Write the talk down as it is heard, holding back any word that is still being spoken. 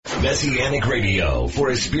Messianic Radio for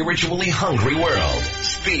a spiritually hungry world.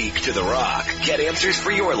 Speak to the rock. Get answers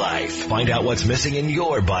for your life. Find out what's missing in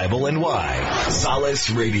your Bible and why.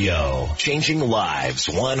 Solace Radio. Changing lives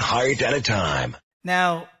one heart at a time.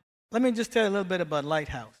 Now, let me just tell you a little bit about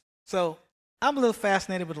Lighthouse. So, I'm a little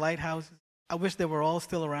fascinated with lighthouses. I wish they were all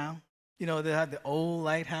still around. You know, they have the old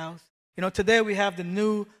lighthouse. You know, today we have the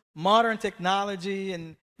new modern technology,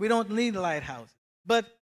 and we don't need lighthouses. But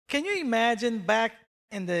can you imagine back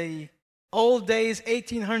in the old days,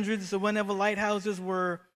 1800s, or whenever lighthouses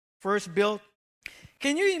were first built?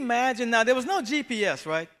 Can you imagine? Now, there was no GPS,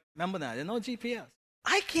 right? Remember that? There's no GPS.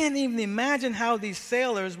 I can't even imagine how these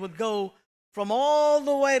sailors would go from all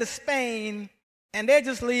the way to Spain, and they're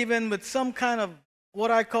just leaving with some kind of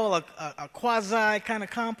what I call a quasi kind of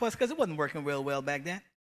compass, because it wasn't working real well back then.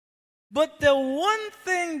 But the one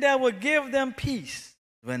thing that would give them peace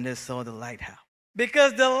when they saw the lighthouse,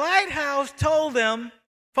 because the lighthouse told them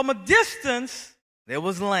from a distance there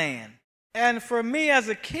was land. And for me as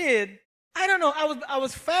a kid, I don't know, I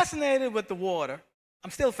was fascinated with the water.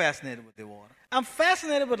 I'm still fascinated with the water. I'm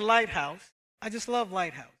fascinated with lighthouse. I just love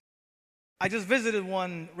lighthouse. I just visited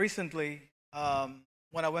one recently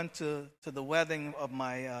when I went to the wedding of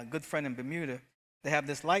my good friend in Bermuda. They have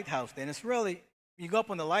this lighthouse there, and it's really, you go up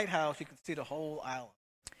on the lighthouse, you can see the whole island.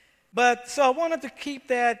 But so I wanted to keep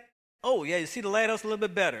that, oh yeah, you see the lighthouse a little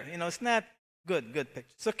bit better. You know, it's not good picture.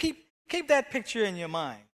 So keep that picture in your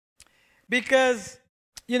mind. Because,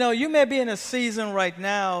 you know, you may be in a season right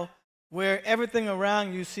now where everything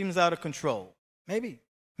around you seems out of control. Maybe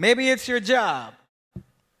it's your job.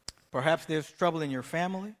 Perhaps there's trouble in your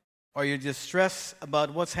family, or you're just stressed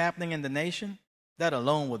about what's happening in the nation. That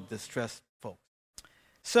alone would distress folks.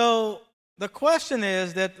 So the question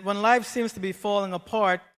is that when life seems to be falling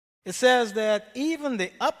apart, it says that even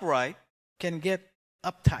the upright can get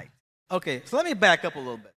uptight. Okay, so let me back up a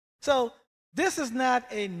little bit. So this is not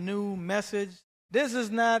a new message. There's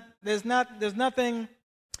nothing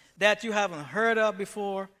that you haven't heard of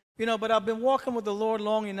before. You know, but I've been walking with the Lord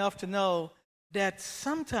long enough to know that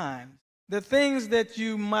sometimes the things that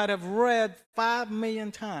you might have read 5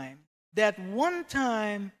 million times, that one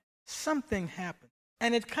time something happened,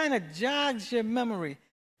 and it kind of jogs your memory,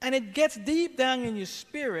 and it gets deep down in your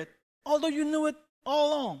spirit, although you knew it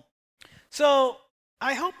all along. So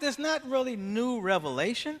I hope there's not really new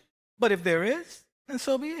revelation, but if there is, then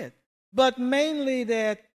so be it. But mainly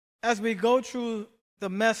that as we go through the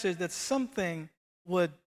message, that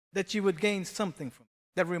you would gain something from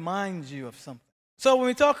it, that reminds you of something. So when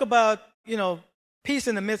we talk about, you know, peace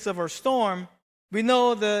in the midst of our storm, we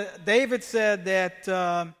know that David said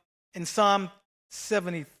that in Psalm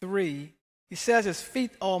 73, he says his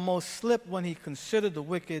feet almost slipped when he considered the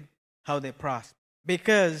wicked, how they prosper.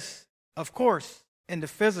 Because, of course, in the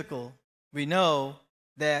physical, we know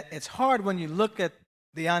that it's hard when you look at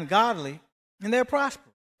the ungodly and they're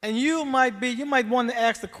prosperous. And you might want to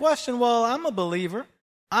ask the question, well, I'm a believer.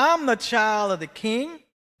 I'm the child of the king,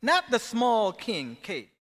 not the small king, Kate,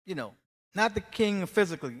 you know, not the king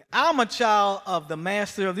physically. I'm a child of the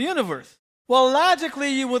master of the universe. Well, logically,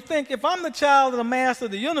 you would think if I'm the child of the master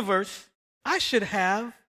of the universe, I should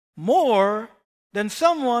have more than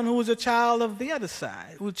someone who is a child of the other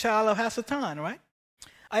side, who's a child of Hasatan, right?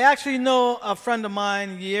 I actually know a friend of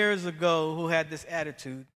mine years ago who had this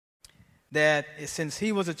attitude that since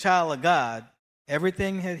he was a child of God,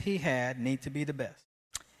 everything that he had need to be the best.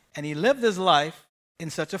 And he lived his life in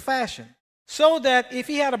such a fashion so that if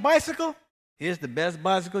he had a bicycle, here's the best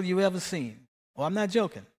bicycle you ever seen. Oh, I'm not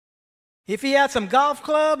joking. If he had some golf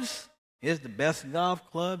clubs, here's the best golf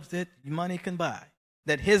clubs that money can buy,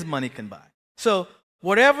 that his money can buy. So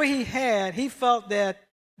whatever he had, he felt that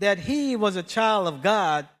he was a child of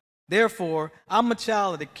God. Therefore, I'm a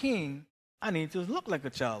child of the king. I need to look like a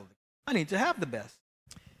child. I need to have the best.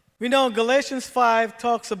 We know Galatians 5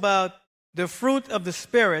 talks about the fruit of the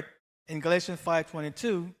Spirit in Galatians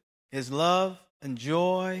 5:22 is love and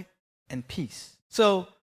joy and peace. So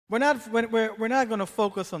we're not going to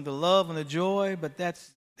focus on the love and the joy, but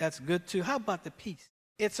that's good too. How about the peace?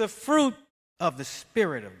 It's a fruit of the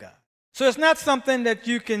Spirit of God. So it's not something that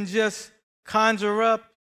you can just conjure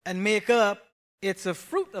up and make up. It's a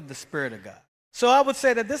fruit of the Spirit of God. So I would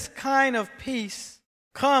say that this kind of peace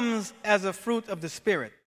comes as a fruit of the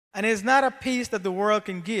Spirit. And it's not a peace that the world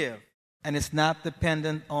can give. And it's not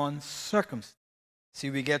dependent on circumstance. See,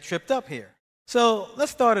 we get tripped up here. So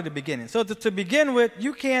let's start at the beginning. So to begin with,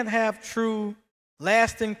 you can't have true,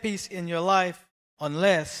 lasting peace in your life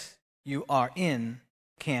unless you are in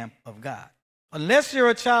camp of God. Unless you're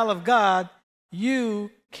a child of God, you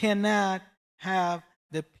cannot have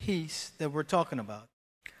the peace that we're talking about.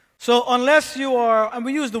 So unless you are, and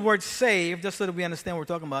we use the word saved just so that we understand what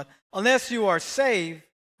we're talking about, unless you are saved,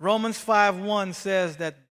 Romans 5:1 says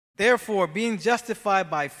that, therefore, being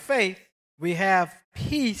justified by faith, we have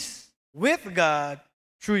peace with God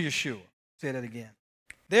through Yeshua. Say that again.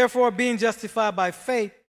 Therefore, being justified by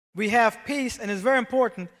faith, we have peace, and it's very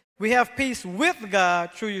important, we have peace with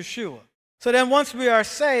God through Yeshua. So then once we are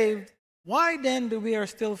saved, why then do we are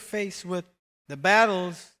still faced with the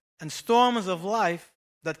battles and storms of life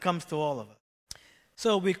that comes to all of us?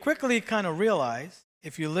 So we quickly kind of realize,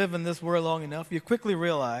 if you live in this world long enough, you quickly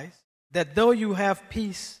realize that though you have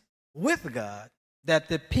peace with God, that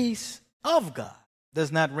the peace of God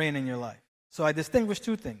does not reign in your life. So I distinguish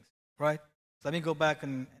two things, right? So let me go back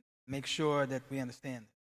and make sure that we understand.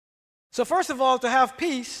 So first of all, to have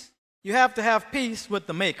peace, you have to have peace with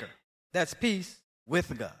the Maker. That's peace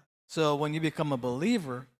with God. So when you become a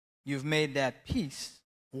believer, you've made that peace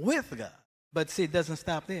with God. But see, it doesn't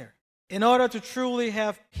stop there. In order to truly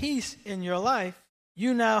have peace in your life,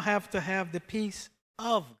 you now have to have the peace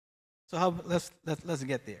of God. So let's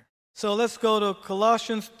get there. So let's go to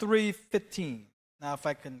Colossians 3:15. Now, if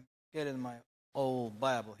I can get in my old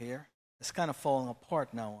Bible here. It's kind of falling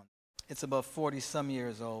apart now. It's about 40-some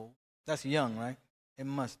years old. That's young, right? It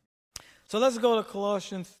must be. So let's go to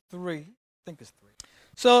Colossians 3. I think it's 3.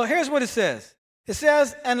 So here's what it says. It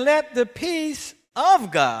says, and let the peace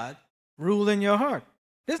of God rule in your heart.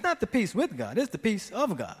 It's not the peace with God. It's the peace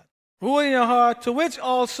of God. Rule in your heart, to which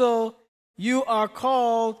also you are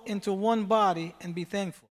called into one body, and be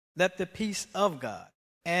thankful. Let the peace of God.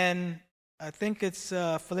 And I think it's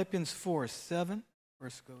Philippians 4:7.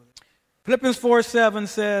 First go there. Philippians 4:7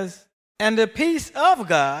 says, and the peace of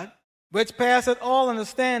God, which passeth all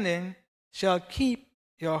understanding, shall keep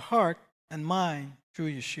your heart and mind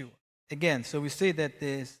through Yeshua. Again, so we see that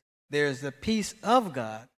there's the peace of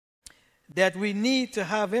God that we need to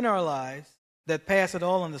have in our lives that passeth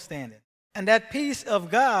all understanding. And that peace of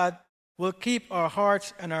God will keep our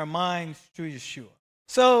hearts and our minds through Yeshua.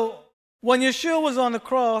 So when Yeshua was on the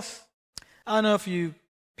cross, I don't know if you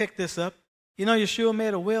picked this up. You know, Yeshua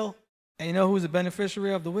made a will, and you know who's the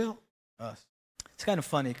beneficiary of the will? Us. It's kind of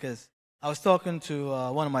funny because I was talking to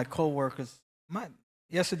one of my co-workers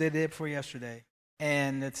yesterday, the day before yesterday,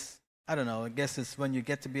 and I don't know, I guess it's when you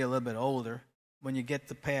get to be a little bit older, when you get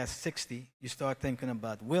to past 60, you start thinking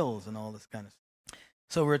about wills and all this kind of stuff.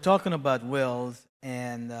 So we're talking about wills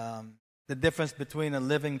and the difference between a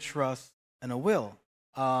living trust and a will.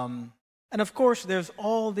 And of course, there's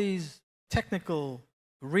all these technical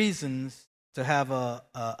reasons to have a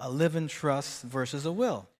living trust versus a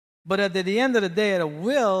will. But at the end of the day, at a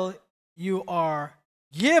will, you are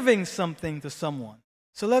giving something to someone.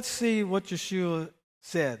 So let's see what Yeshua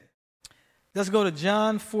said. Let's go to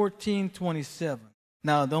John 14:27.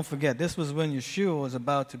 Now, don't forget, this was when Yeshua was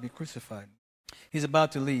about to be crucified. He's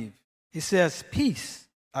about to leave. He says, peace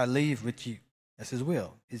I leave with you. That's his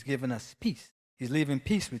will. He's giving us peace. He's leaving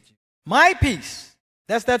peace with you. My peace.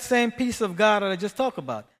 That's that same peace of God that I just talked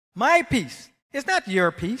about. My peace. It's not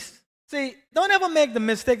your peace. See, don't ever make the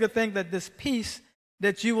mistake to think that this peace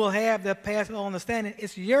that you will have that passes all understanding,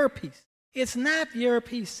 it's your peace. It's not your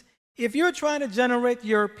peace. If you're trying to generate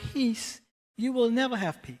your peace, you will never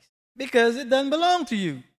have peace because it doesn't belong to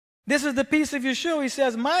you. This is the peace of Yeshua. He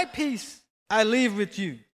says, my peace I leave with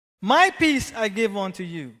you. My peace I give unto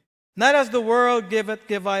you. Not as the world giveth,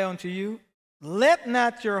 give I unto you. Let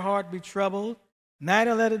not your heart be troubled,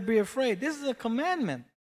 neither let it be afraid. This is a commandment.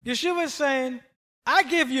 Yeshua is saying, I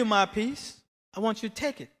give you my peace. I want you to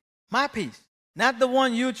take it. My peace. Not the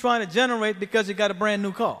one you're trying to generate because you got a brand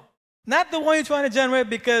new car. Not the one you're trying to generate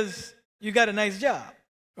because you got a nice job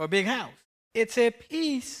or a big house. It's a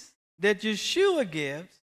peace that Yeshua gives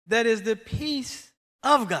that is the peace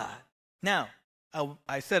of God. Now,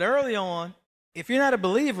 I said early on, if you're not a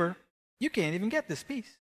believer, you can't even get this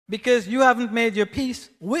peace because you haven't made your peace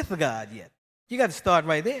with God yet. You got to start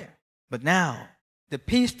right there. But now, the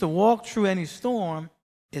peace to walk through any storm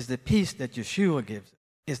is the peace that Yeshua gives.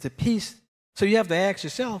 It's the peace. So you have to ask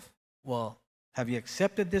yourself, well, have you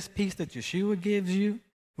accepted this peace that Yeshua gives you?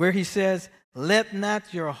 Where he says, let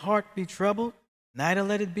not your heart be troubled, neither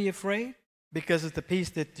let it be afraid, because it's the peace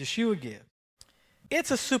that Yeshua gives.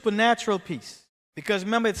 It's a supernatural peace, because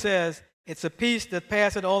remember it says, it's a peace that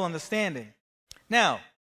passeth all understanding. Now,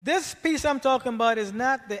 this peace I'm talking about is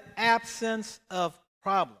not the absence of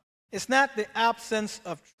problem. It's not the absence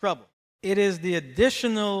of trouble. It is the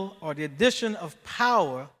addition of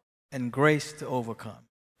power and grace to overcome.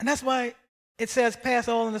 And that's why it says pass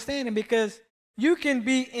all understanding, because you can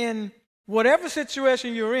be in whatever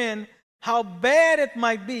situation you're in, how bad it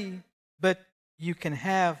might be, but you can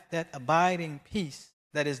have that abiding peace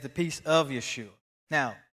that is the peace of Yeshua.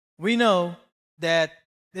 Now, we know that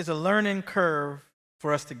there's a learning curve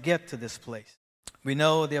for us to get to this place. We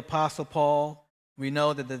know the Apostle Paul, we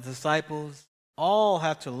know that the disciples all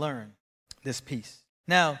have to learn this peace.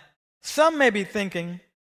 Now, some may be thinking,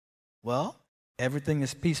 well, everything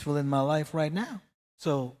is peaceful in my life right now,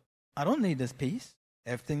 so I don't need this peace.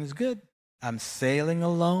 Everything is good. I'm sailing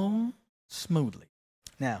along smoothly.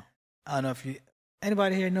 Now, I don't know if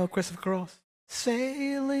anybody here know Christopher Cross?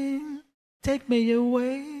 Sailing, take me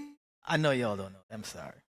away. I know y'all don't know. I'm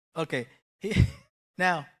sorry. Okay.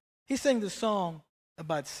 Now, he sang the song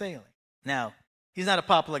about sailing. Now, he's not a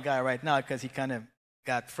popular guy right now because he kind of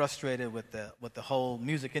got frustrated with the whole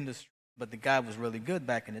music industry. But the guy was really good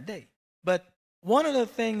back in the day. But one of the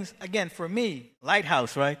things, again, for me,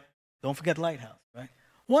 Lighthouse, right? Don't forget Lighthouse, right?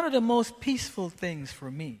 One of the most peaceful things for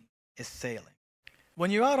me is sailing. When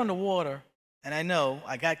you're out on the water, and I know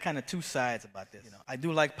I got kind of two sides about this. I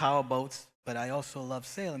do like power boats, but I also love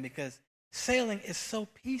sailing because sailing is so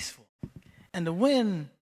peaceful. And the wind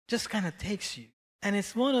just kind of takes you. And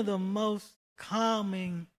it's one of the most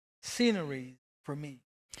calming sceneries for me.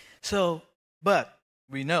 So, but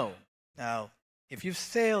we know, now, if you've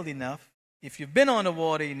sailed enough, if you've been on the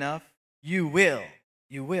water enough, you will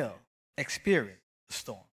experience the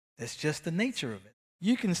storm. That's just the nature of it.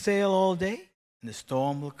 You can sail all day, and the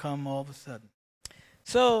storm will come all of a sudden.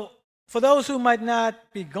 So, for those who might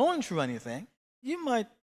not be going through anything, you might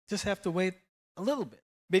just have to wait a little bit.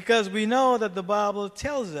 Because we know that the Bible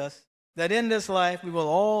tells us that in this life we will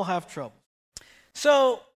all have trouble.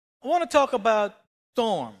 So, I want to talk about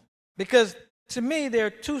storm. Because to me, there are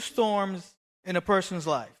two storms in a person's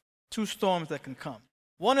life. Two storms that can come.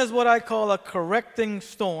 One is what I call a correcting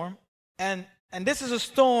storm. And this is a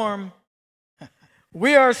storm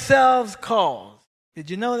we ourselves cause. Did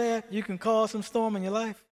you know that? You can cause some storm in your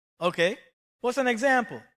life? Okay. What's an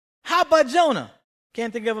example? How about Jonah?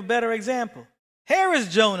 Can't think of a better example. Here is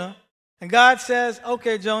Jonah, and God says,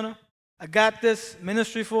 okay, Jonah, I got this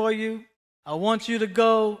ministry for you. I want you to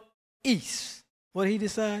go east. What did he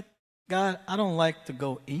decide? God, I don't like to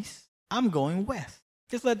go east. I'm going west.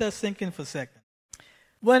 Just let that sink in for a second.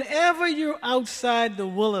 Whenever you're outside the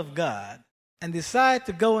will of God and decide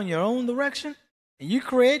to go in your own direction, and you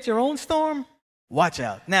create your own storm, watch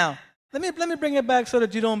out. Now, let me bring it back so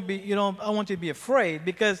that I want you to be afraid,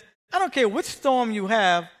 because I don't care which storm you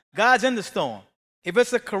have, God's in the storm. If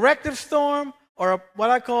it's a corrective storm or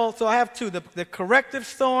what I call, so I have two, the corrective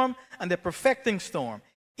storm and the perfecting storm.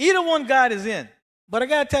 Either one God is in. But I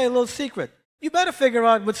got to tell you a little secret. You better figure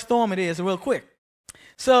out what storm it is real quick.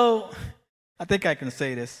 So, I think I can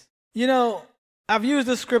say this. I've used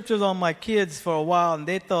the scriptures on my kids for a while, and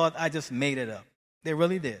they thought I just made it up. They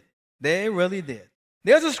really did. They really did.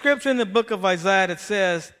 There's a scripture in the book of Isaiah that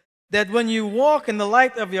says that when you walk in the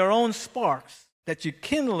light of your own sparks that you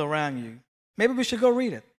kindle around you, maybe we should go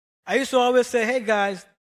read it. I used to always say, hey guys,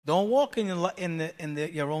 don't walk in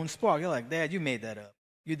your own spark. You're like, Dad, you made that up.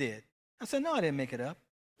 You did. I said, no, I didn't make it up.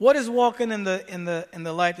 What is walking in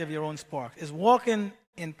the light of your own spark? Is walking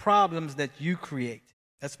in problems that you create.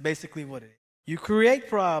 That's basically what it is. You create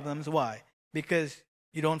problems. Why? Because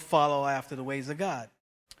you don't follow after the ways of God.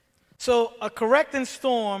 So a correcting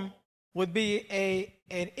storm would be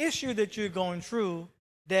an issue that you're going through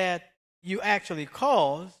that you actually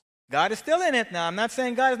caused. God is still in it now. I'm not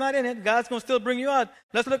saying God is not in it. God's going to still bring you out.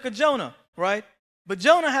 Let's look at Jonah, right? But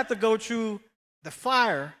Jonah had to go through the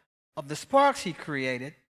fire of the sparks he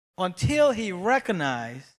created until he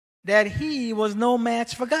recognized that he was no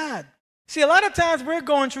match for God. See, a lot of times we're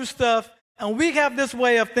going through stuff and we have this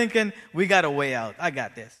way of thinking, we got a way out. I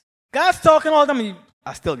got this. God's talking all the time.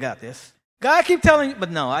 I still got this. God keep telling you, but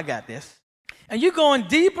no, I got this. And you're going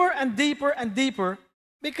deeper and deeper and deeper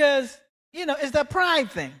because, it's that pride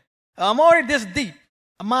thing. I'm already this deep.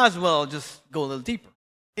 I might as well just go a little deeper.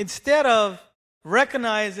 Instead of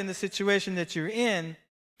recognizing the situation that you're in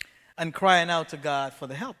and crying out to God for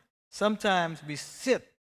the help. Sometimes we sit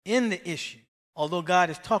in the issue. Although God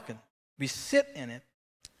is talking, we sit in it.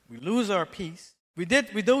 We lose our peace. We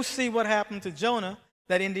do see what happened to Jonah,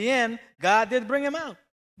 that in the end, God did bring him out.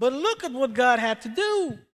 But look at what God had to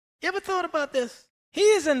do. You ever thought about this? He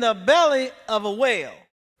is in the belly of a whale.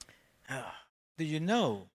 Do you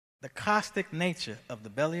know the caustic nature of the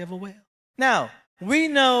belly of a whale? Now, we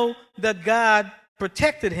know that God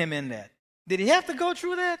protected him in that. Did he have to go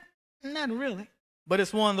through that? Not really. But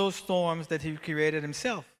it's one of those storms that he created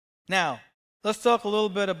himself. Now, let's talk a little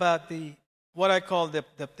bit about what I call the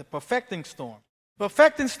perfecting storm.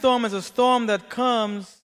 Perfecting storm is a storm that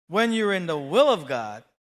comes when you're in the will of God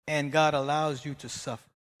and God allows you to suffer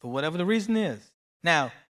for whatever the reason is.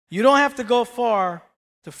 Now, you don't have to go far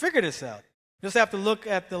to figure this out. You just have to look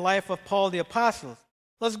at the life of Paul the Apostle.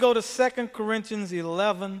 Let's go to 2 Corinthians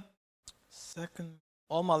 11.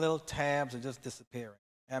 All my little tabs are just disappearing.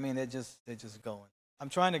 I mean, they're just going. I'm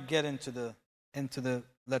trying to get into the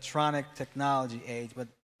electronic technology age, but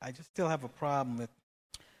I just still have a problem with.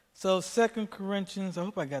 So 2 Corinthians, I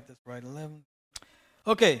hope I got this right, 11.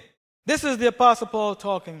 Okay, this is the Apostle Paul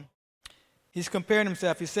talking. He's comparing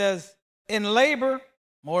himself. He says, in labor,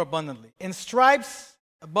 more abundantly. In stripes,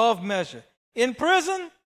 above measure. In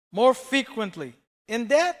prison, more frequently. In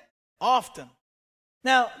debt, often.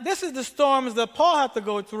 Now, this is the storms that Paul had to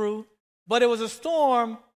go through, but it was a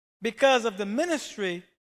storm because of the ministry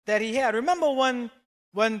that he had. Remember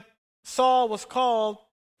when Saul was called,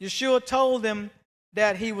 Yeshua told him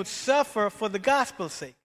that he would suffer for the gospel's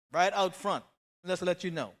sake, right out front. Let's let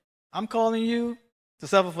you know. I'm calling you to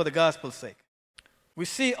suffer for the gospel's sake. We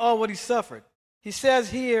see all what he suffered. He says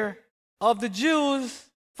here, of the Jews,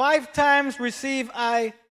 5 times received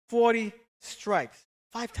I 40 stripes.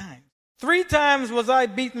 5 times. 3 times was I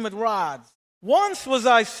beaten with rods. Once was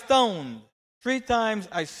I stoned. 3 times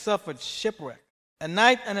I suffered shipwreck. A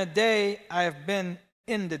night and a day I have been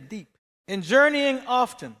in the deep. In journeying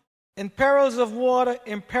often. In perils of water,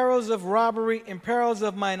 in perils of robbery, in perils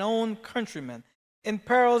of mine own countrymen, in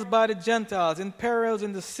perils by the Gentiles, in perils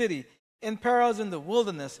in the city, in perils in the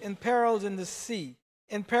wilderness, in perils in the sea,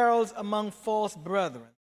 in perils among false brethren,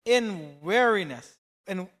 in weariness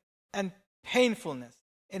and painfulness,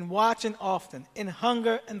 in watching often, in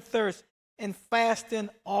hunger and thirst, in fasting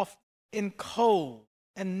often, in cold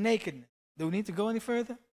and nakedness. Do we need to go any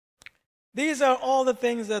further? These are all the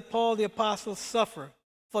things that Paul the Apostle suffered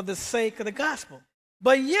for the sake of the gospel.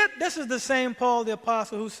 But yet, this is the same Paul the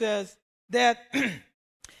Apostle who says that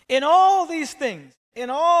in all these things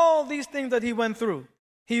that he went through,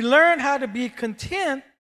 he learned how to be content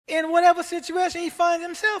in whatever situation he finds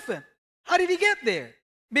himself in. How did he get there?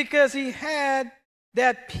 Because he had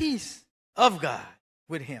that peace of God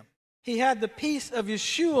with him. He had the peace of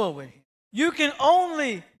Yeshua with him. You can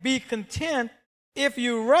only be content if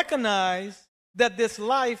you recognize that this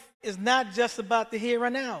life is not just about the here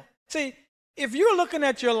and now. See, if you're looking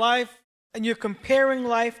at your life and you're comparing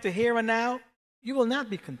life to here and now, you will not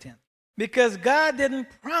be content. Because God didn't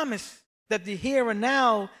promise that the here and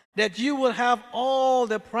now that you will have all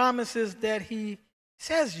the promises that he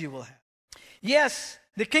says you will have. Yes,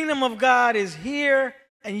 the kingdom of God is here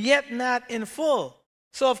and yet not in full.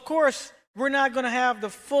 So, of course, we're not going to have the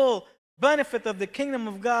full benefit of the kingdom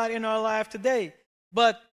of God in our life today.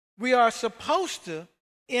 But we are supposed to,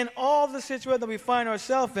 in all the situations that we find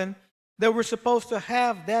ourselves in, that we're supposed to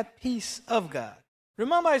have that peace of God.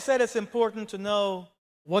 Remember I said it's important to know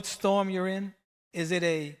what storm you're in? Is it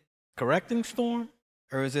a correcting storm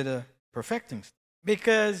or is it a perfecting storm?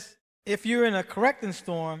 Because if you're in a correcting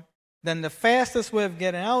storm, then the fastest way of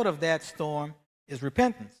getting out of that storm is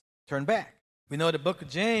repentance. Turn back. We know the book of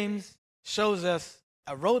James shows us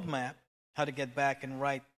a roadmap how to get back in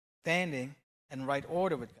right standing and right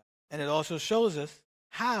order with God. And it also shows us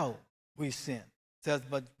how we sin. It says,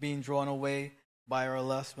 but being drawn away by our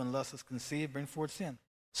lust, when lust is conceived, bring forth sin.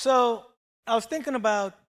 So I was thinking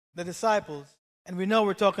about the disciples, and we know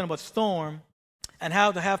we're talking about storm and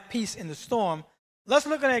how to have peace in the storm. Let's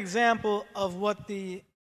look at an example of what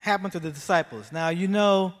happened to the disciples. Now, you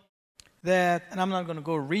know that, and I'm not going to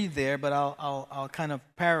go read there, but I'll kind of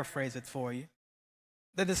paraphrase it for you.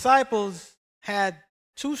 The disciples had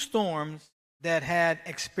 2 storms that had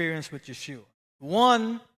experience with Yeshua.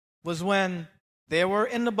 One was when they were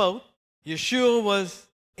in the boat. Yeshua was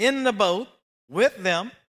in the boat with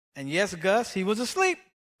them. And yes, Gus, he was asleep.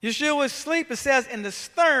 Yeshua was asleep, it says, in the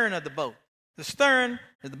stern of the boat. The stern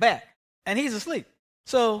is the back. And he's asleep.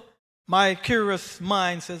 So my curious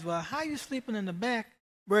mind says, well, how are you sleeping in the back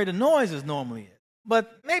where the noises normally is?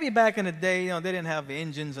 But maybe back in the day, they didn't have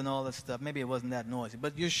engines and all that stuff. Maybe it wasn't that noisy.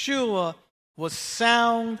 But Yeshua was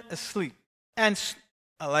sound asleep. And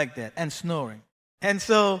I like that. And snoring. And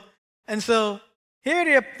so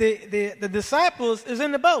here the disciples is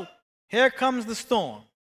in the boat. Here comes the storm.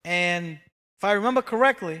 And if I remember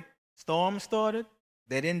correctly, storm started.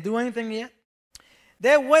 They didn't do anything yet.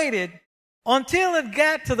 They waited until it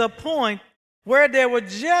got to the point where they were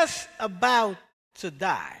just about to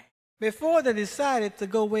die before they decided to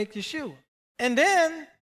go wake Yeshua. And then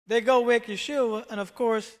they go wake Yeshua, and of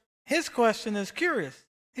course, his question is curious.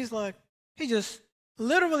 He's like, he just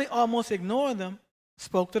literally almost ignored them,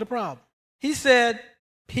 spoke to the problem. He said,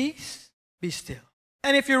 peace, be still.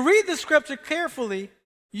 And if you read the scripture carefully,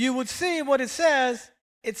 you would see what it says.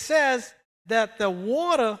 It says that the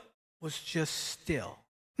water was just still.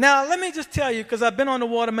 Now, let me just tell you, because I've been on the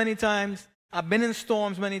water many times, I've been in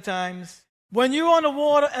storms many times. When you're on the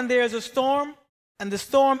water and there's a storm and the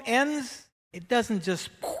storm ends, it doesn't just,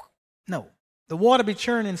 no. The water be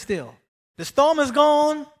churning still. The storm is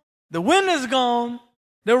gone. The wind is gone.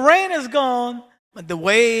 The rain is gone. But the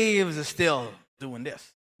waves are still doing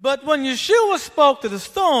this. But when Yeshua spoke to the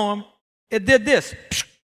storm, it did this.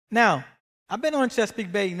 Now, I've been on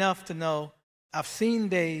Chesapeake Bay enough to know I've seen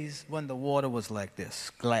days when the water was like this,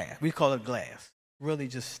 glass. We call it glass, really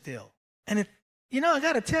just still. And it, I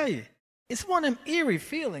got to tell you, it's one of them eerie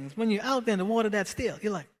feelings when you're out there in the water that still.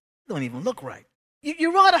 You're like, it don't even look right.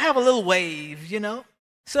 You rather have a little wave,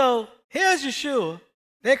 So here's Yeshua.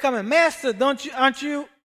 They're coming, Master, aren't you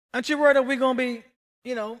worried that we're going to be,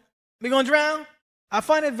 we're going to drown? I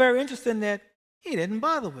find it very interesting that he didn't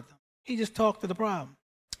bother with them. He just talked to the problem.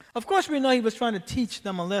 Of course, we know he was trying to teach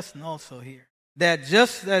them a lesson also here. That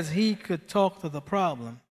just as he could talk to the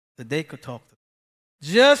problem, that they could talk to them.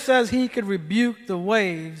 Just as he could rebuke the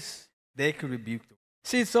waves, they could rebuke them.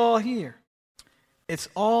 See, it's all here. It's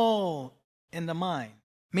all in the mind.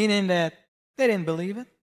 Meaning that they didn't believe it.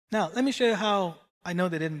 Now, let me show you how I know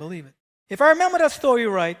they didn't believe it. If I remember that story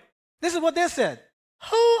right, this is what they said.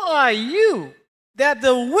 Who are you that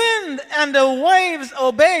the wind and the waves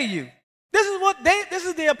obey you? This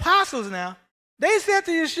is the apostles now. They said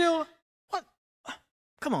to Yeshua, what?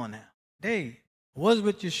 Come on now. They was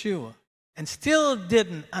with Yeshua and still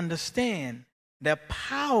didn't understand the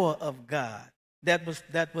power of God that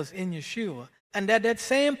was in Yeshua. And that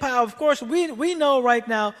same power, of course, we know right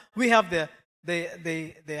now we have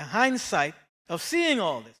the hindsight of seeing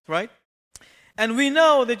all this, right? And we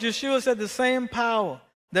know that Yeshua said the same power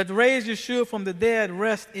that raised Yeshua from the dead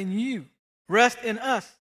rest in you, rest in us.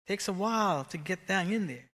 Takes a while to get down in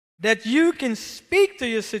there. That you can speak to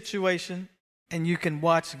your situation and you can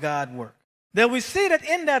watch God work. That we see that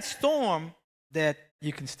in that storm that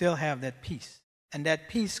you can still have that peace. And that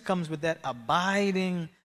peace comes with that abiding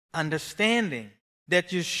understanding that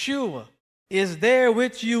Yeshua is there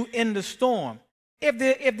with you in the storm. If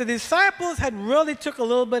the disciples had really took a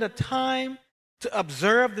little bit of time to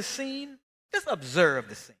observe the scene, just observe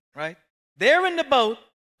the scene, right? They're in the boat.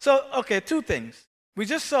 So, okay, two things. We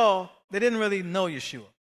just saw they didn't really know Yeshua.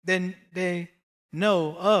 Then they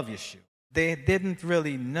know of Yeshua. They didn't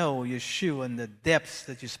really know Yeshua in the depths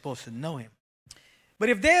that you're supposed to know him. But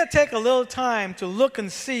if they take a little time to look and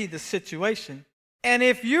see the situation, and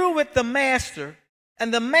if you're with the master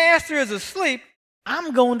and the master is asleep,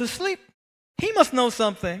 I'm going to sleep. He must know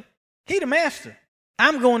something. He the master.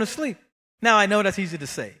 I'm going to sleep. Now, I know that's easy to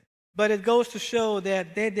say, but it goes to show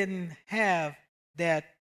that they didn't have that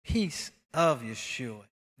peace of Yeshua.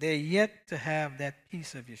 They're yet to have that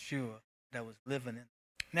peace of Yeshua that was living in.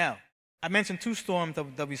 Now, I mentioned two storms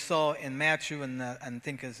that we saw in Matthew and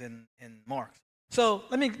think is in Mark. So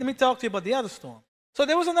let me talk to you about the other storm. So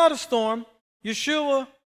there was another storm. Yeshua,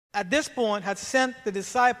 at this point, had sent the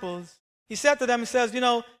disciples. He said to them, he says,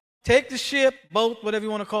 take the ship, boat, whatever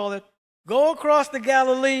you want to call it, go across the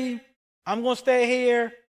Galilee. I'm going to stay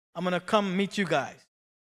here. I'm going to come meet you guys.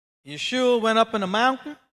 Yeshua went up in the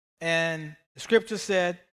mountain, and the scripture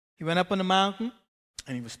said he went up on the mountain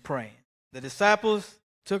and he was praying. The disciples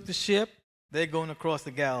took the ship. They're going across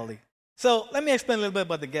the Galilee. So let me explain a little bit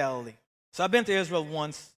about the Galilee. So I've been to Israel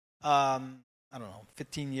once,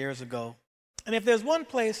 15 years ago. And if there's one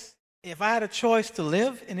place, if I had a choice to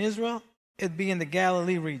live in Israel, it'd be in the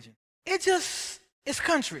Galilee region. It's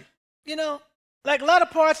country. Like a lot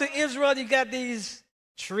of parts of Israel, you got these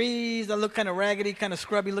trees that look kind of raggedy, kind of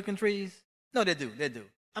scrubby looking trees. No, they do.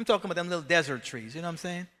 I'm talking about them little desert trees, you know what I'm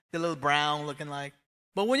saying? They're little brown looking like.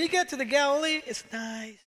 But when you get to the Galilee, it's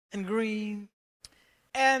nice and green.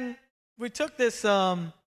 And we took this,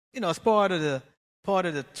 as part of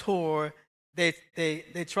the tour,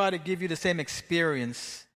 they try to give you the same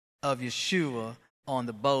experience of Yeshua on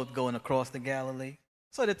the boat going across the Galilee.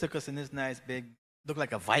 So they took us in this nice big, looked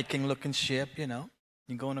like a Viking looking ship, You're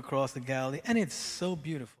going across the Galilee, and it's so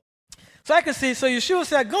beautiful. So I can see, so Yeshua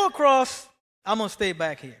said, go across, I'm going to stay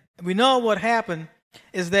back here. And we know what happened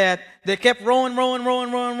is that they kept rowing,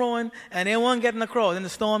 and they weren't getting across, and the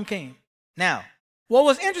storm came. Now, what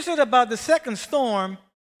was interesting about the second storm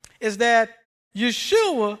is that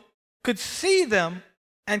Yeshua could see them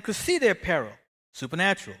and could see their peril,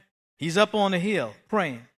 supernatural. He's up on the hill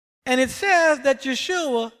praying. And it says that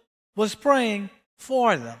Yeshua was praying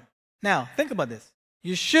for them. Now, think about this.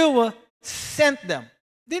 Yeshua sent them.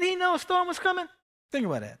 Did he know a storm was coming? Think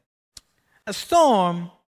about that. A storm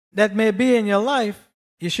that may be in your life,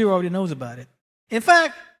 Yeshua already knows about it. In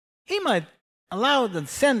fact, he might allow them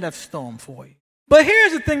to send that storm for you. But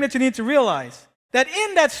here's the thing that you need to realize, that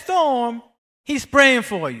in that storm, he's praying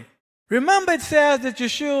for you. Remember it says that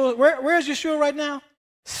Yeshua, where's Yeshua right now?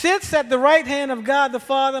 Sits at the right hand of God the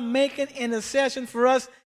Father, making intercession for us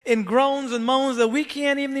in groans and moans that we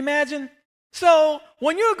can't even imagine. So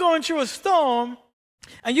when you're going through a storm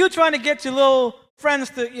and you're trying to get your little friends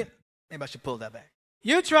to, maybe I should pull that back.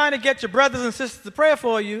 You're trying to get your brothers and sisters to pray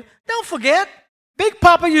for you. Don't forget, Big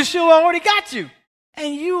Papa Yeshua already got you.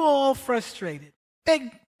 And you all frustrated.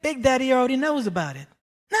 Big Daddy already knows about it.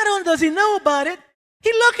 Not only does he know about it,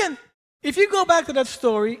 he's looking. If you go back to that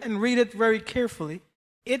story and read it very carefully,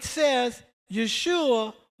 it says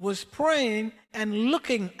Yeshua was praying and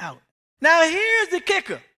looking out. Now here's the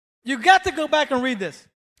kicker. You got to go back and read this.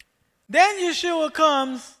 Then Yeshua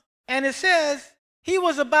comes and it says he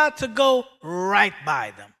was about to go right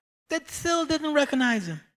by them. They still didn't recognize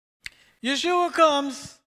him. Yeshua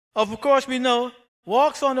comes, of course we know,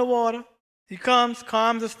 walks on the water. He comes,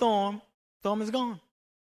 calms the storm. Storm is gone.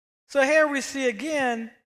 So here we see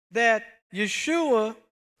again that Yeshua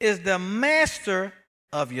is the master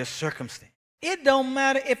of your circumstance. It don't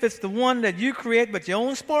matter if it's the one that you create with your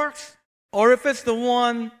own sparks or if it's the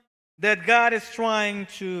one that God is trying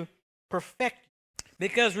to perfect.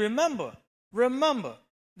 Because remember,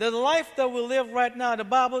 the life that we live right now, the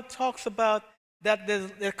Bible talks about that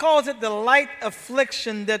it calls it the light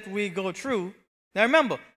affliction that we go through. Now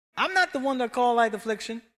remember, I'm not the one that call light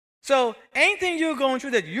affliction. So anything you're going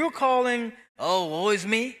through that you're calling, oh, woe is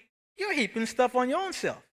me, you're heaping stuff on your own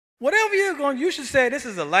self. Whatever you're going, you should say this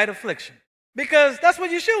is a light affliction. Because that's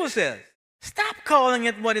what Yeshua says. Stop calling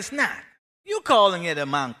it what it's not. You're calling it a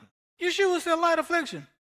mountain. Yeshua said light affliction.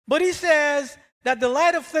 But he says that the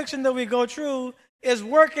light affliction that we go through is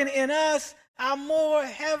working in us a more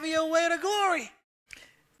heavier way to glory.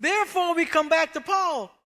 Therefore, we come back to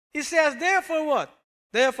Paul. He says, therefore what?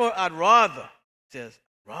 Therefore, I'd rather. He says,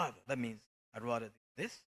 rather. That means I'd rather do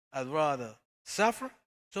this. I'd rather suffer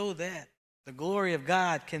so that the glory of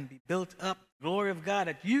God can be built up. Glory of God,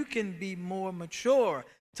 that you can be more mature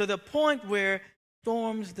to the point where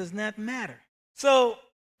storms does not matter. So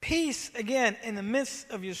peace, again, in the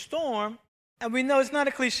midst of your storm, and we know it's not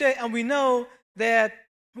a cliche, and we know that,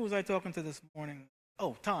 who was I talking to this morning?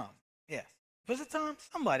 Oh, Tom, yes. Was it Tom?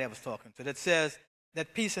 Somebody I was talking to that says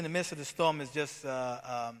that peace in the midst of the storm is just,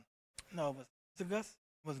 no, was it Gus?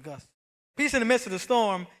 It was Gus. Peace in the midst of the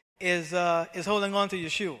storm is holding on to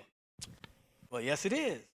Yeshua. Well, yes, it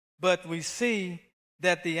is. But we see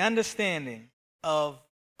that the understanding of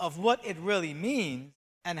what it really means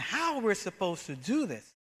and how we're supposed to do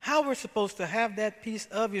this, how we're supposed to have that peace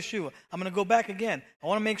of Yeshua. I'm going to go back again. I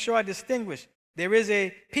want to make sure I distinguish. There is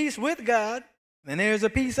a peace with God, and there is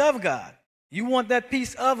a peace of God. You want that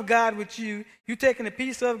peace of God with you. You're taking the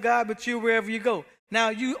peace of God with you wherever you go. Now,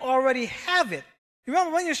 you already have it. You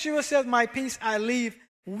remember when Yeshua says, my peace I leave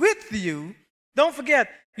with you, don't forget,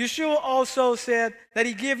 Yeshua also said that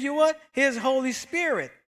he give you what? His Holy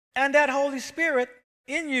Spirit. And that Holy Spirit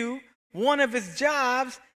in you, one of his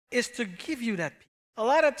jobs is to give you that peace. A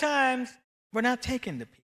lot of times, we're not taking the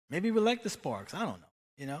peace. Maybe we like the sparks. I don't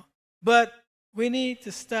know, But we need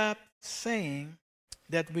to stop saying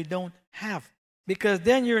that we don't have it. Because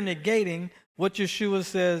then you're negating what Yeshua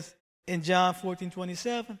says in John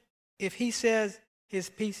 14:27. If he says his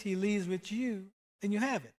peace he leaves with you, then you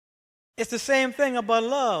have it. It's the same thing about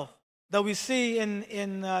love that we see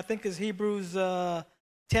in I think it's Hebrews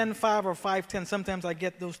 10:5 or 5:10. Sometimes I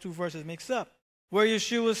get those two verses mixed up. Where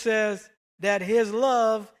Yeshua says that his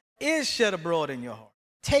love is shed abroad in your heart.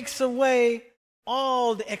 Takes away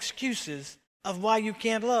all the excuses of why you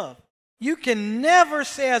can't love. You can never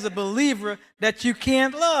say as a believer that you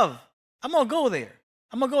can't love. I'm going to go there.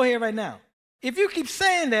 I'm going to go here right now. If you keep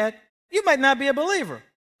saying that, you might not be a believer.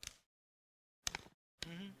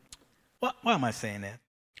 Why am I saying that?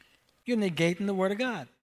 You're negating the Word of God.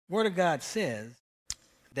 The Word of God says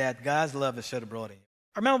that God's love is shed abroad in you.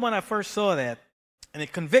 I remember when I first saw that, and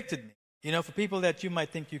it convicted me, for people that you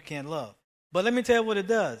might think you can't love. But let me tell you what it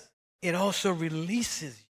does. It also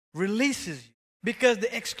releases you. Because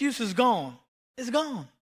the excuse is gone. It's gone.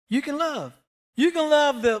 You can love. You can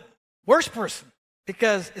love the worst person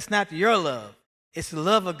because it's not your love. It's the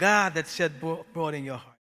love of God that's shed abroad in your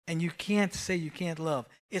heart. And you can't say you can't love.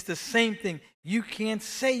 It's the same thing. You can't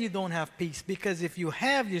say you don't have peace because if you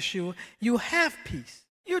have Yeshua, you have peace.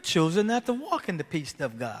 You're choosing not to walk in the peace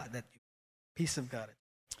of God. Peace of God.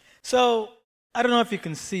 So I don't know if you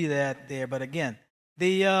can see that there, but again,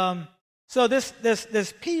 so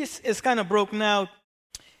this piece is kind of broken out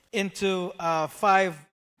into 5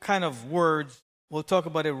 kind of words. We'll talk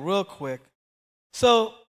about it real quick.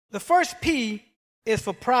 So the first P is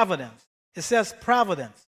for providence. It says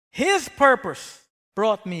providence. His purpose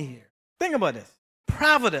brought me here. Think about this.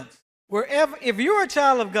 Providence. if you're a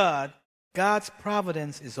child of God, God's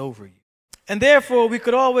providence is over you. And therefore, we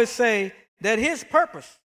could always say that his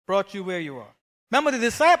purpose brought you where you are. Remember, the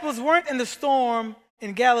disciples weren't in the storm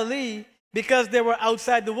in Galilee because they were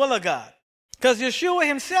outside the will of God. Because Yeshua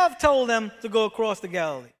himself told them to go across the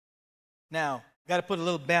Galilee. Now, got to put a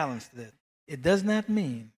little balance to that. It does not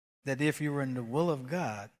mean that if you were in the will of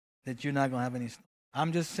God, that you're not going to have any storm.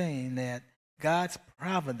 I'm just saying that God's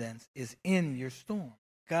providence is in your storm.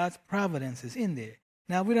 God's providence is in there.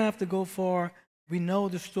 Now, we don't have to go far. We know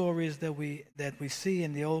the stories that we see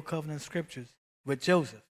in the Old Covenant scriptures with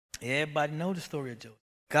Joseph. Everybody know the story of Joseph.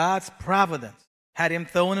 God's providence had him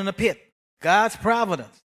thrown in a pit. God's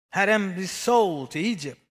providence had him be sold to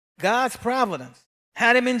Egypt. God's providence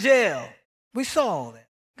had him in jail. We saw all that.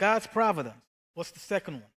 God's providence. What's the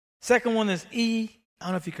second one? Second one is E. I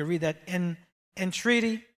don't know if you can read that.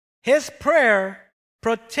 Entreaty. His prayer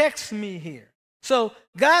protects me here. So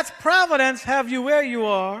God's providence have you where you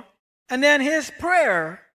are, and then his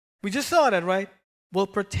prayer, we just saw that, right, will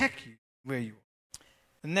protect you where you are.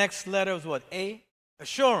 The next letter is what? A.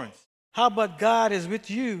 Assurance. How about God is with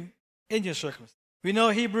you in your circumstance? We know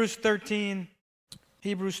Hebrews 13,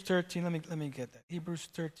 let me get that. Hebrews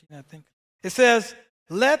 13, I think. It says,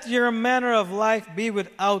 let your manner of life be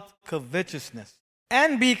without covetousness,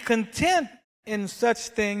 and be content in such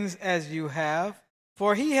things as you have.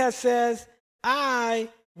 For he has says, I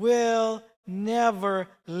will never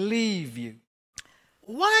leave you.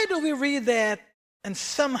 Why do we read that and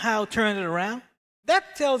somehow turn it around?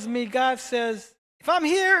 That tells me God says, if I'm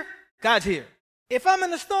here, God's here. If I'm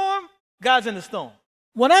in the storm, God's in the storm.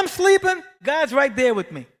 When I'm sleeping, God's right there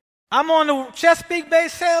with me. I'm on the Chesapeake Bay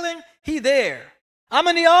sailing, he's there. I'm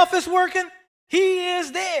in the office working, he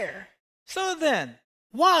is there. So then,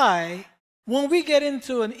 why, when we get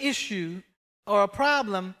into an issue or a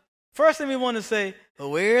problem, first thing we want to say,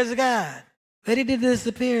 well, where's God? Where did he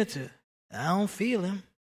disappear to? I don't feel him.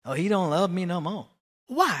 Oh, he don't love me no more.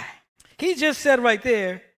 Why? He just said right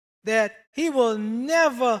there that he will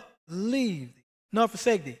never leave thee, nor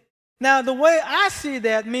forsake thee. Now, the way I see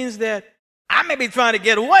that means that I may be trying to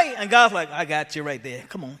get away, and God's like, I got you right there.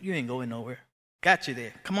 Come on, you ain't going nowhere. Got you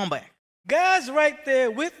there. Come on back. God's right there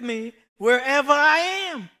with me wherever I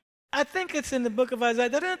am. I think it's in the book of Isaiah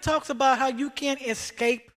that it talks about how you can't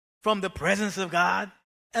escape from the presence of God.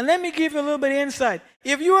 And let me give you a little bit of insight.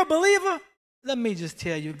 If you're a believer, let me just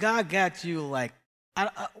tell you, God got you like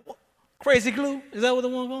crazy glue. Is that what the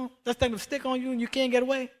one going? That thing will stick on you and you can't get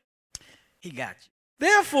away? He got you.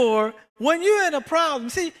 Therefore, when you're in a problem,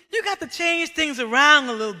 see, you got to change things around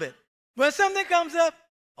a little bit. When something comes up,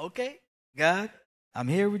 okay, God, I'm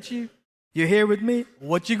here with you. You're here with me.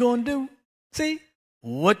 What you going to do? See,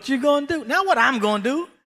 what you going to do? Not what I'm going to do.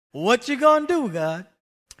 What you going to do, God?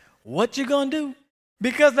 What you going to do?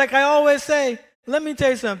 Because like I always say, let me tell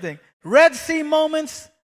you something. Red Sea moments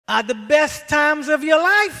are the best times of your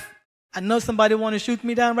life. I know somebody want to shoot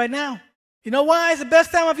me down right now. You know why it's the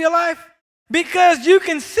best time of your life? Because you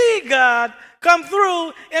can see God come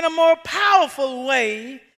through in a more powerful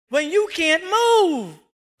way when you can't move.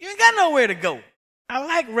 You ain't got nowhere to go. I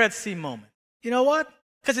like Red Sea moment. You know what?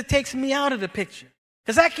 Because it takes me out of the picture.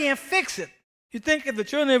 Because I can't fix it. You think if the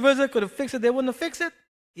children of Israel could have fixed it, they wouldn't have fixed it?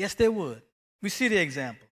 Yes, they would. We see the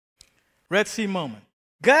example. Red Sea moment.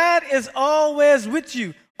 God is always with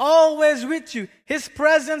you. Always with you. His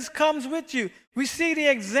presence comes with you. We see the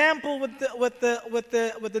example with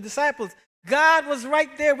the disciples. God was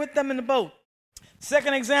right there with them in the boat.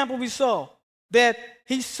 Second example we saw that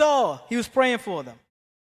he was praying for them.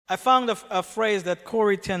 I found a phrase that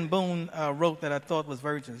Corrie ten Boom wrote that I thought was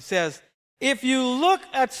very interesting. It says, if you look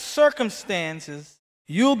at circumstances,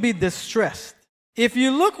 you'll be distressed. If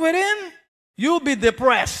you look within, you'll be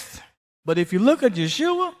depressed. But if you look at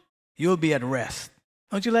Yeshua, you'll be at rest.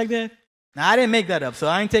 Don't you like that? Now, I didn't make that up, so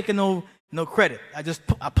I ain't taking no credit.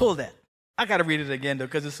 I pulled that. I got to read it again, though,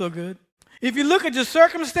 because it's so good. If you look at your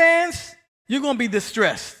circumstance, you're going to be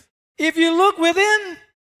distressed. If you look within,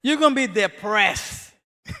 you're going to be depressed.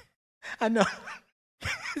 I know.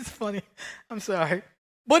 It's funny. I'm sorry.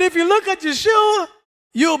 But if you look at Yeshua,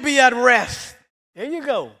 you'll be at rest. There you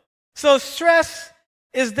go. So stress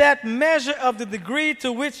is that measure of the degree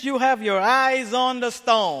to which you have your eyes on the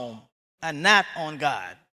storm and not on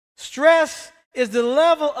God. Stress is the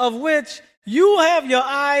level of which you have your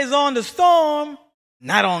eyes on the storm,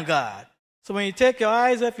 not on God. So when you take your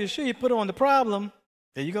eyes off Yeshua, you put on the problem,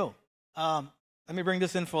 there you go. Let me bring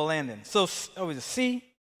this in for a landing. So, C,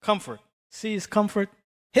 comfort. C is comfort.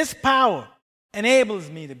 His power enables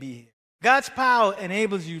me to be here. God's power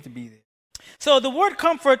enables you to be there. So the word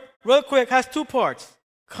comfort, real quick, has two parts.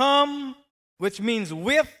 Come, which means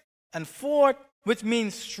with, and fort, which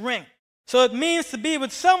means strength. So it means to be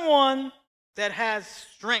with someone that has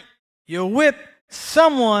strength. You're with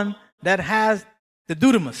someone that has the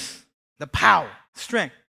dunamis, the power,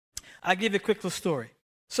 strength. I'll give you a quick little story.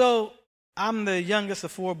 So I'm the youngest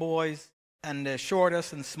of 4 boys and the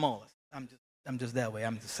shortest and smallest. I'm just that way.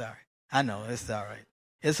 I'm just sorry. I know, it's all right.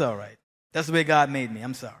 It's all right. That's the way God made me.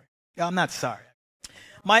 I'm sorry. I'm not sorry.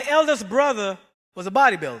 My eldest brother was a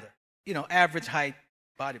bodybuilder, average height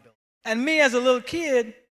bodybuilder. And me as a little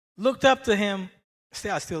kid looked up to him.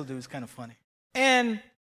 I still do. It's kind of funny. And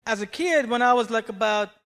as a kid, when I was like about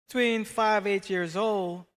between 5, 8 years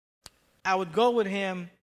old, I would go with him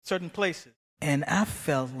certain places. And I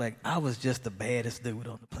felt like I was just the baddest dude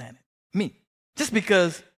on the planet. Me. Just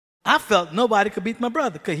because I felt nobody could beat my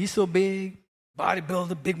brother because he's so big,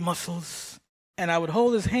 bodybuilder, big muscles. And I would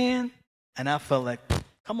hold his hand, and I felt like,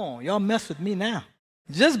 come on, y'all mess with me now.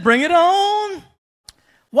 Just bring it on.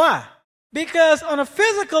 Why? Because on a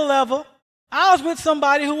physical level, I was with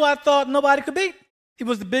somebody who I thought nobody could beat. He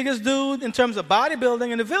was the biggest dude in terms of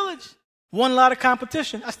bodybuilding in the village. Won a lot of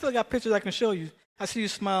competition. I still got pictures I can show you. I see you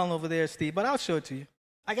smiling over there, Steve, but I'll show it to you.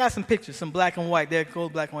 I got some pictures, some black and white. They're cool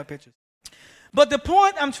black and white pictures. But the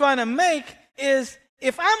point I'm trying to make is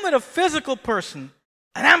if I'm with a physical person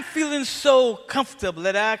and I'm feeling so comfortable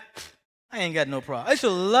that I ain't got no problem. I used to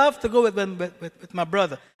love to go with my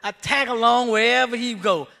brother. I tag along wherever he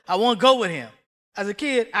go. I want to go with him. As a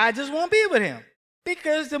kid, I just want to be with him.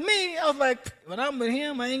 Because to me, I was like, when I'm with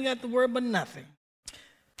him, I ain't got to worry about nothing.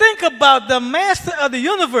 Think about the master of the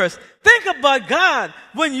universe. Think about God.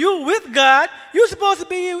 When you're with God, you're supposed to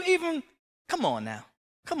be even, come on now.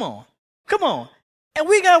 Come on. And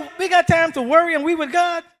we got time to worry and we with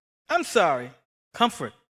God? I'm sorry.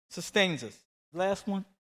 Comfort sustains us. Last one.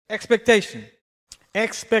 Expectation.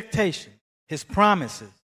 His promises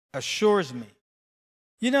assures me.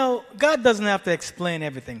 God doesn't have to explain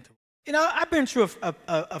everything to me. I've been through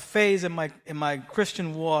a phase in my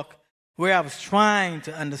Christian walk where I was trying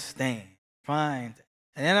to understand, and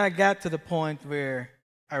then I got to the point where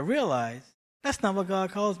I realized that's not what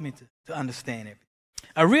God calls me to understand everything.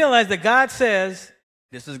 I realized that God says,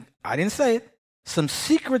 I didn't say it, some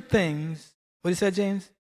secret things, what did he say, James?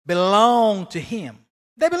 Belong to him.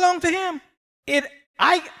 They belong to him.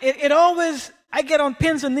 It always, I get on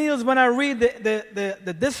pins and needles when I read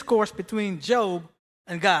the discourse between Job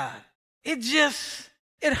and God.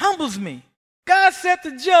 It humbles me. God said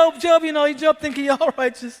to Job, Job thinking he's all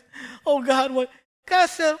righteous. Oh, God, what? God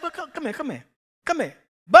said, well, come here.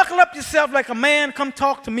 Buckle up yourself like a man. Come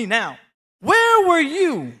talk to me now. Where were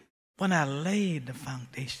you when I laid the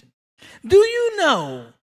foundation? Do you know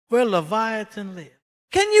where Leviathan lived?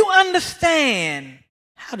 Can you understand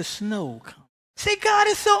how the snow comes? See, God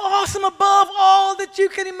is so awesome above all that you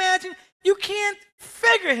can imagine. You can't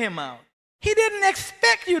figure him out. He didn't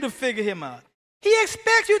expect you to figure him out. He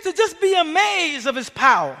expects you to just be amazed of his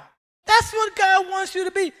power. That's what God wants you to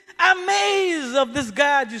be, amazed of this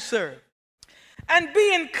God you serve. And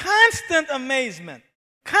be in constant amazement,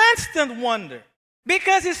 constant wonder,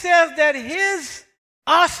 because he says that his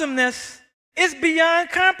awesomeness is beyond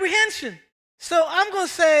comprehension. So I'm going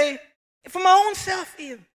to say, for my own self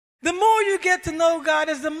even, the more you get to know God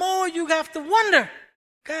is the more you have to wonder.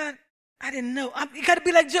 God, I didn't know. You got to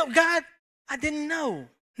be like Job. God, I didn't know.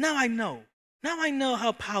 Now I know. Now I know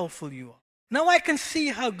how powerful you are. Now I can see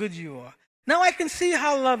how good you are. Now I can see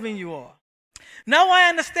how loving you are. Now I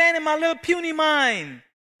understand in my little puny mind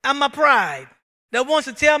and my pride that wants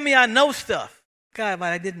to tell me I know stuff. God,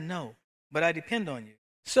 but I didn't know. But I depend on you.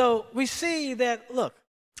 So we see that, look,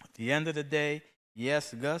 at the end of the day,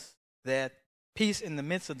 yes, Gus, that peace in the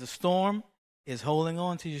midst of the storm is holding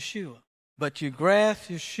on to Yeshua. But you grasp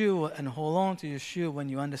Yeshua and hold on to Yeshua when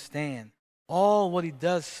you understand all what he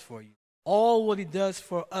does for you, all what he does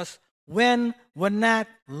for us when we're not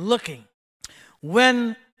looking,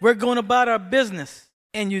 when we're going about our business,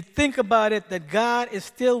 and you think about it that God is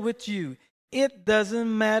still with you. It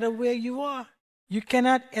doesn't matter where you are. You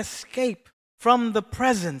cannot escape from the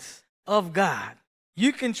presence of God.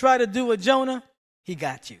 You can try to do a Jonah, he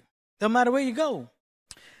got you. No matter where you go.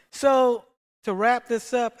 So to wrap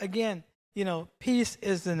this up, again, peace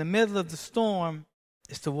is in the middle of the storm,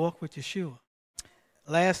 is to walk with Yeshua.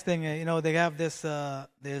 Last thing, they have this,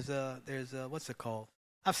 there's what's it called?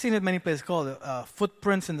 I've seen it many places called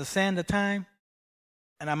footprints in the sand of time.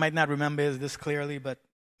 And I might not remember this clearly, but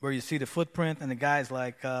where you see the footprint and the guy's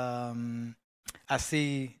like, I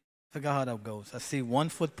forgot how that goes. I see one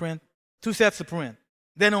footprint, 2 sets of print,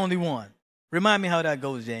 then only one. Remind me how that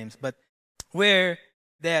goes, James. But where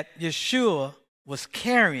that Yeshua was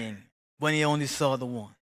carrying when he only saw the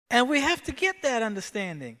one. And we have to get that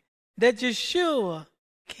understanding. that Yeshua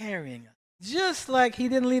carrying us. Just like he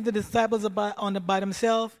didn't leave the disciples by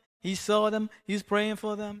themselves. He saw them. He was praying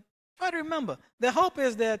for them. Try to remember. The hope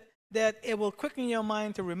is that it will quicken your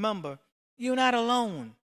mind to remember you're not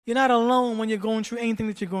alone. You're not alone when you're going through anything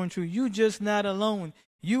that you're going through. You're just not alone.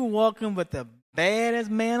 You walking with the baddest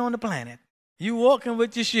man on the planet. You walking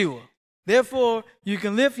with Yeshua. Therefore, you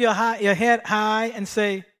can lift your head high and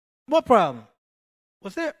say, what problem?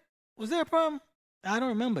 Was there a problem? I don't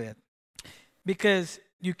remember it. Because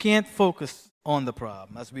you can't focus on the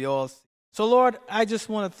problem, as we all see. So, Lord, I just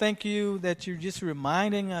want to thank you that you're just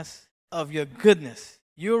reminding us of your goodness.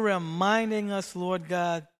 You're reminding us, Lord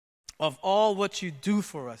God, of all what you do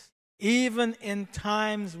for us. Even in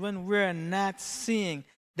times when we're not seeing,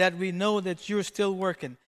 that we know that you're still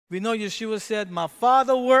working. We know Yeshua said, my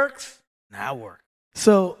Father works, and I work.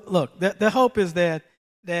 So, look, the hope is that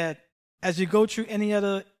as you go through any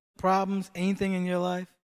other problems, anything in your life,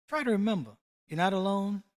 try to remember, you're not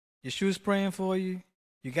alone. Yeshua's praying for you.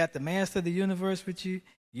 You got the master of the universe with you.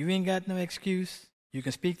 You ain't got no excuse. You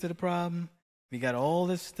can speak to the problem. We got all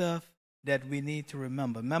this stuff that we need to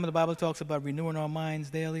remember. Remember, the Bible talks about renewing our minds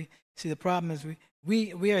daily. See, the problem is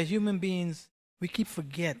we are human beings. We keep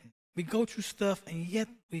forgetting. We go through stuff, and yet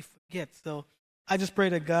we forget. So I just pray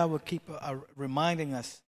that God will keep reminding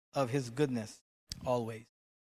us of his goodness always.